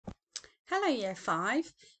Hello Year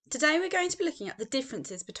 5. Today we're going to be looking at the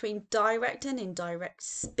differences between direct and indirect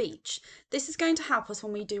speech. This is going to help us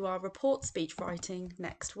when we do our report speech writing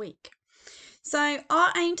next week. So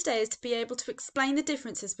our aim today is to be able to explain the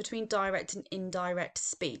differences between direct and indirect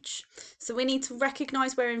speech. So we need to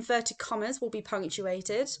recognise where inverted commas will be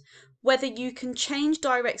punctuated, whether you can change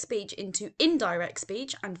direct speech into indirect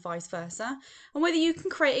speech and vice versa, and whether you can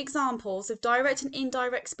create examples of direct and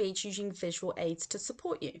indirect speech using visual aids to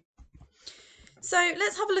support you. So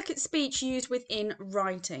let's have a look at speech used within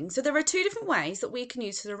writing. So there are two different ways that we can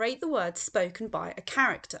use to narrate the words spoken by a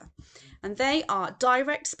character. And they are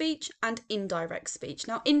direct speech and indirect speech.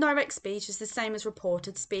 Now, indirect speech is the same as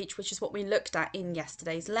reported speech, which is what we looked at in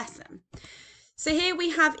yesterday's lesson. So here we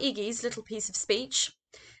have Iggy's little piece of speech.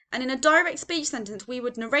 And in a direct speech sentence, we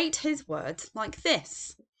would narrate his words like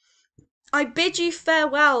this. "I bid you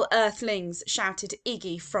farewell, Earthlings," shouted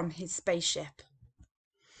Iggy from his spaceship.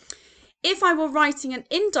 If I were writing an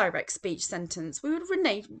indirect speech sentence, we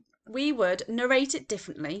would narrate it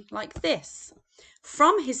differently like this.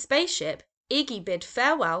 From his spaceship, Iggy bid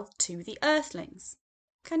farewell to the Earthlings.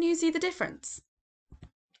 Can you see the difference?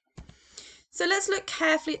 So let's look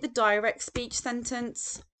carefully at the direct speech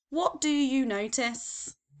sentence. What do you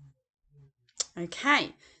notice?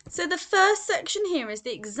 Okay, so the first section here is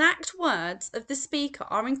the exact words of the speaker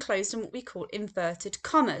are enclosed in what we call inverted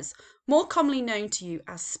commas, more commonly known to you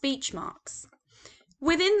as speech marks.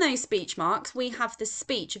 Within those speech marks, we have the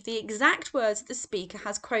speech of the exact words that the speaker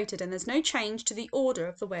has quoted, and there's no change to the order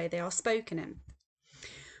of the way they are spoken in.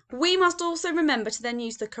 We must also remember to then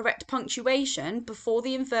use the correct punctuation before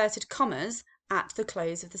the inverted commas at the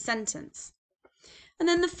close of the sentence. And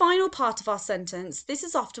then the final part of our sentence, this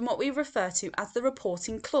is often what we refer to as the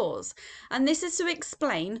reporting clause, and this is to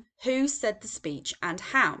explain who said the speech and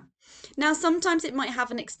how. Now, sometimes it might have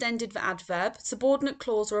an extended adverb, subordinate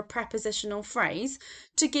clause, or a prepositional phrase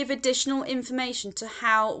to give additional information to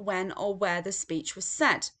how, when, or where the speech was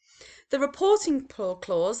said. The reporting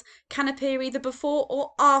clause can appear either before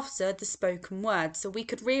or after the spoken word, so we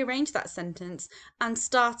could rearrange that sentence and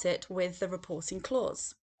start it with the reporting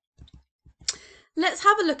clause. Let's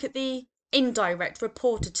have a look at the indirect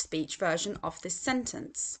reported speech version of this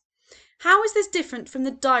sentence. How is this different from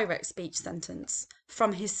the direct speech sentence?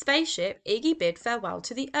 From his spaceship, Iggy bid farewell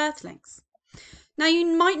to the Earthlings. Now you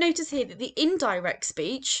might notice here that the indirect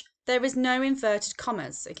speech, there is no inverted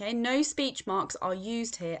commas, okay? No speech marks are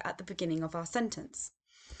used here at the beginning of our sentence.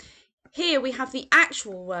 Here we have the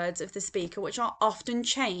actual words of the speaker, which are often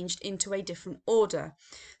changed into a different order.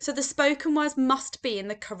 So the spoken words must be in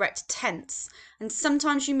the correct tense, and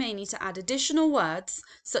sometimes you may need to add additional words,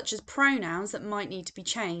 such as pronouns that might need to be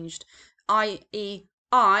changed, i.e.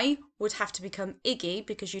 I would have to become Iggy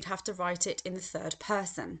because you'd have to write it in the third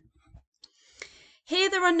person. Here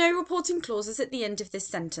there are no reporting clauses at the end of this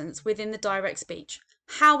sentence within the direct speech.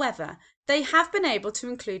 However, they have been able to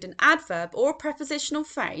include an adverb or a prepositional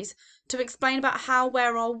phrase to explain about how,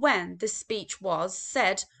 where, or when the speech was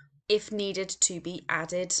said if needed to be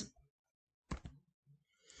added.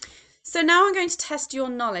 So now I'm going to test your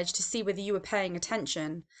knowledge to see whether you were paying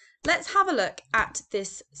attention. Let's have a look at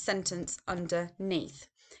this sentence underneath.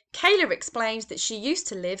 Kayla explained that she used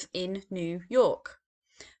to live in New York.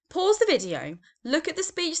 Pause the video, look at the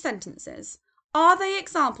speech sentences. Are they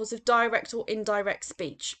examples of direct or indirect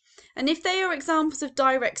speech? And if they are examples of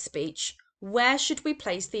direct speech, where should we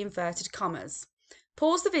place the inverted commas?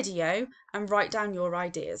 Pause the video and write down your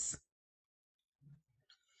ideas.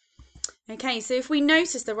 Okay, so if we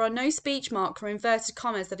notice there are no speech mark or inverted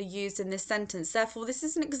commas that are used in this sentence, therefore this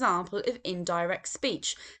is an example of indirect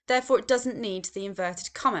speech. Therefore it doesn't need the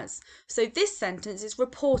inverted commas. So this sentence is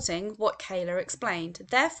reporting what Kayla explained.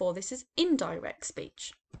 Therefore this is indirect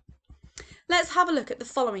speech. Let's have a look at the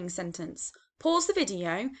following sentence. Pause the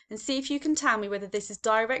video and see if you can tell me whether this is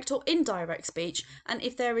direct or indirect speech and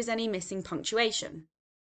if there is any missing punctuation.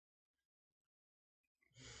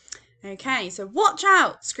 Okay, so watch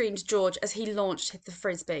out, screamed George as he launched the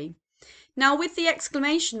frisbee. Now with the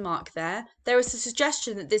exclamation mark there is a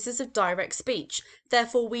suggestion that this is of direct speech.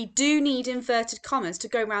 Therefore we do need inverted commas to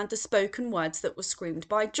go around the spoken words that were screamed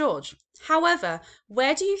by George. However,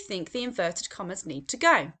 where do you think the inverted commas need to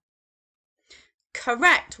go?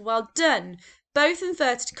 Correct, well done. Both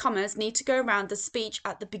inverted commas need to go around the speech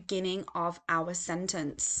at the beginning of our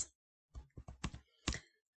sentence.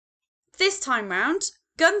 This time round,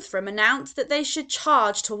 Guntram announced that they should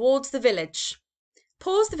charge towards the village.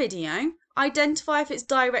 Pause the video, identify if it's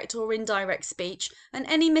direct or indirect speech, and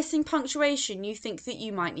any missing punctuation you think that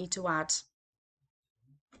you might need to add.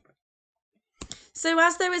 So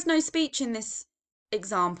as there is no speech in this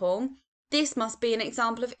example, This must be an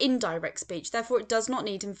example of indirect speech, therefore it does not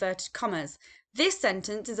need inverted commas. This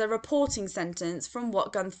sentence is a reporting sentence from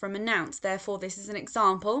what Guntram announced, therefore this is an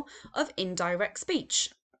example of indirect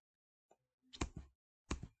speech.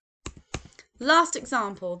 Last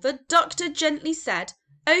example, the doctor gently said,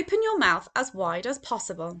 "Open your mouth as wide as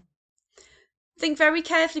possible." Think very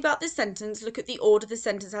carefully about this sentence, look at the order the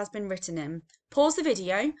sentence has been written in. Pause the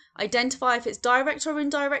video, identify if it's direct or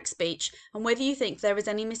indirect speech, and whether you think there is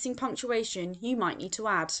any missing punctuation you might need to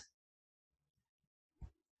add.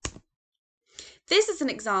 This is an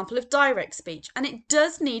example of direct speech, and it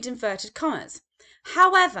does need inverted commas.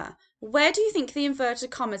 However, where do you think the inverted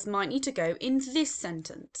commas might need to go in this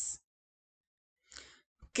sentence?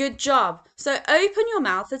 Good job. So open your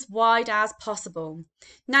mouth as wide as possible.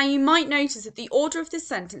 Now you might notice that the order of this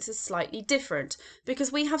sentence is slightly different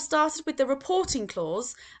because we have started with the reporting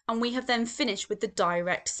clause and we have then finished with the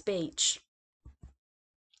direct speech.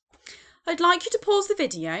 I'd like you to pause the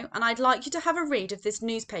video and I'd like you to have a read of this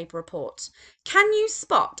newspaper report. Can you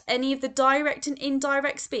spot any of the direct and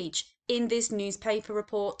indirect speech in this newspaper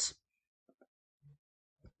report?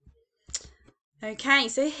 Okay,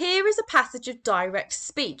 so here is a passage of direct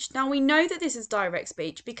speech. Now we know that this is direct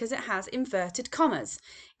speech because it has inverted commas.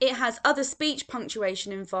 It has other speech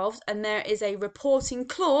punctuation involved and there is a reporting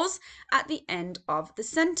clause at the end of the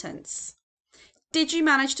sentence. Did you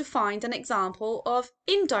manage to find an example of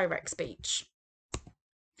indirect speech?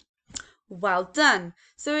 Well done.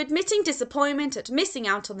 So admitting disappointment at missing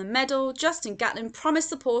out on the medal, Justin Gatlin promised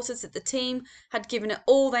supporters that the team had given it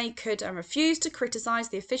all they could and refused to criticise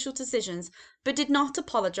the official decisions, but did not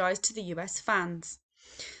apologise to the US fans.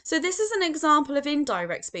 So this is an example of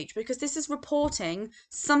indirect speech because this is reporting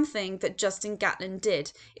something that Justin Gatlin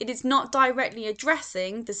did. It is not directly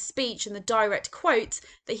addressing the speech and the direct quotes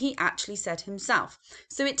that he actually said himself.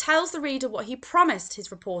 So it tells the reader what he promised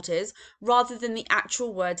his reporters rather than the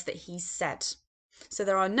actual words that he said. So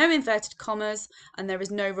there are no inverted commas and there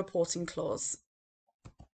is no reporting clause.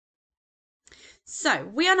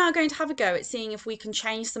 So we are now going to have a go at seeing if we can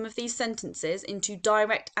change some of these sentences into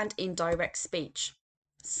direct and indirect speech.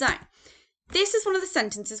 So, this is one of the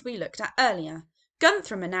sentences we looked at earlier.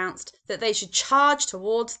 Guntram announced that they should charge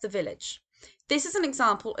towards the village. This is an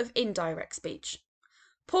example of indirect speech.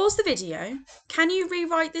 Pause the video. Can you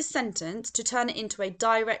rewrite this sentence to turn it into a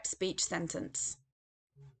direct speech sentence?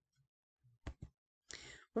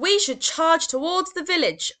 "We should charge towards the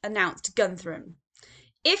village," announced Guntram.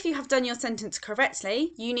 If you have done your sentence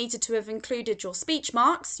correctly, you needed to have included your speech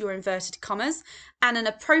marks, your inverted commas, and an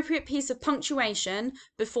appropriate piece of punctuation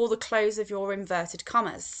before the close of your inverted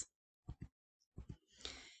commas.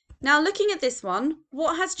 Now looking at this one,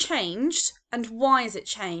 what has changed and why has it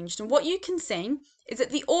changed? And what you can see is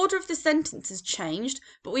that the order of the sentence has changed,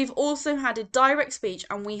 but we've also added direct speech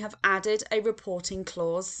and we have added a reporting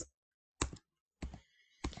clause.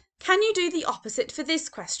 Can you do the opposite for this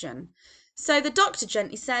question? So the doctor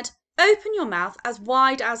gently said, "Open your mouth as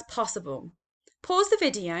wide as possible." Pause the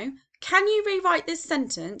video. Can you rewrite this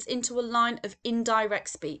sentence into a line of indirect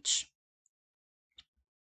speech?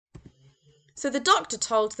 So the doctor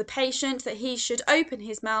told the patient that he should open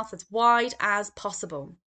his mouth as wide as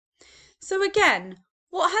possible. So again,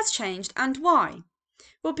 what has changed and why?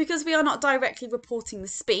 Well, because we are not directly reporting the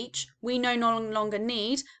speech, we no longer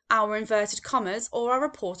need our inverted commas or our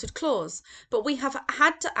reported clause, but we have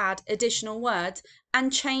had to add additional words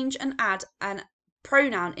and change and add a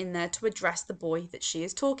pronoun in there to address the boy that she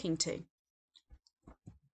is talking to.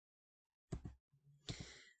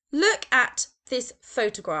 Look at this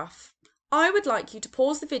photograph. I would like you to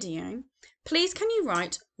pause the video. Please can you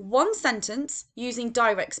write one sentence using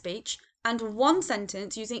direct speech and one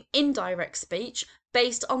sentence using indirect speech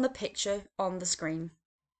based on the picture on the screen.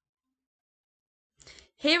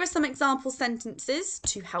 Here are some example sentences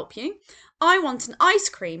to help you. "I want an ice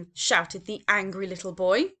cream," shouted the angry little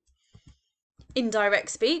boy. Indirect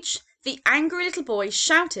speech, the angry little boy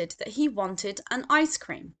shouted that he wanted an ice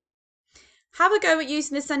cream. Have a go at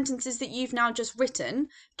using the sentences that you've now just written.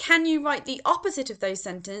 Can you write the opposite of those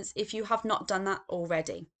sentences if you have not done that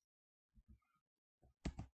already?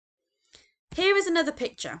 Here is another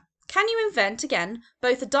picture. Can you invent, again,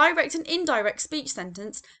 both a direct and indirect speech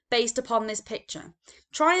sentence based upon this picture?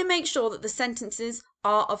 Try and make sure that the sentences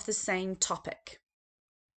are of the same topic.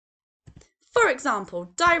 For example,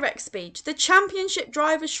 direct speech. "The championship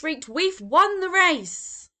driver shrieked, 'We've won the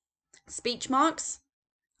race!'" Speech marks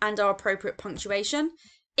and our appropriate punctuation.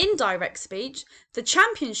 Indirect speech, "The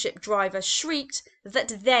championship driver shrieked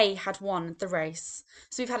that they had won the race."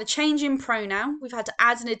 So we've had a change in pronoun, we've had to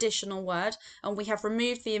add an additional word, and we have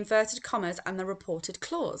removed the inverted commas and the reported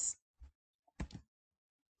clause.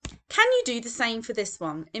 Can you do the same for this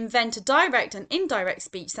one? Invent a direct and indirect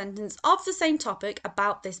speech sentence of the same topic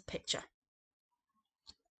about this picture.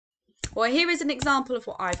 Well, here is an example of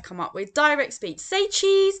what I've come up with. Direct speech. Say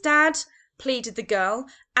cheese, Dad, pleaded the girl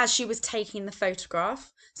as she was taking the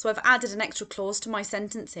photograph. So I've added an extra clause to my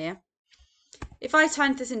sentence here. If I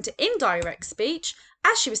turn this into indirect speech,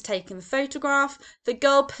 as she was taking the photograph, the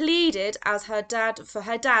girl pleaded for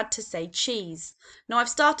her dad to say cheese. Now I've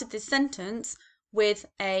started this sentence with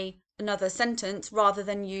another sentence rather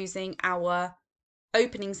than using our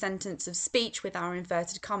opening sentence of speech with our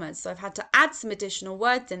inverted commas. So I've had to add some additional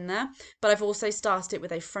words in there, but I've also started it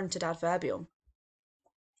with a fronted adverbial.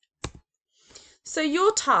 So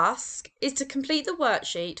your task is to complete the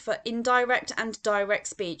worksheet for indirect and direct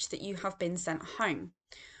speech that you have been sent home.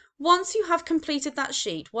 Once you have completed that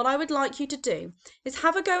sheet, what I would like you to do is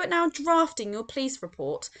have a go at now drafting your police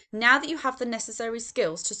report now that you have the necessary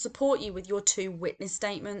skills to support you with your 2 witness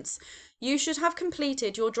statements. You should have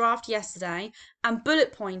completed your draft yesterday and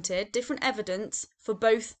bullet pointed different evidence for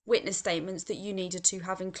both witness statements that you needed to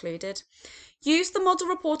have included. Use the model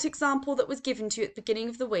report example that was given to you at the beginning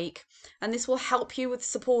of the week, and this will help you with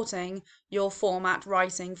supporting your format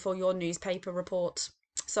writing for your newspaper report.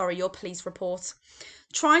 Your police report.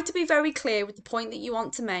 Try to be very clear with the point that you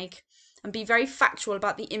want to make and be very factual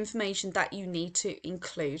about the information that you need to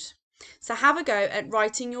include. So have a go at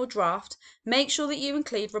writing your draft, make sure that you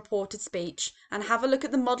include reported speech, and have a look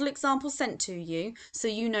at the model example sent to you so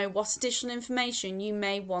you know what additional information you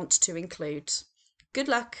may want to include. Good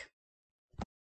luck.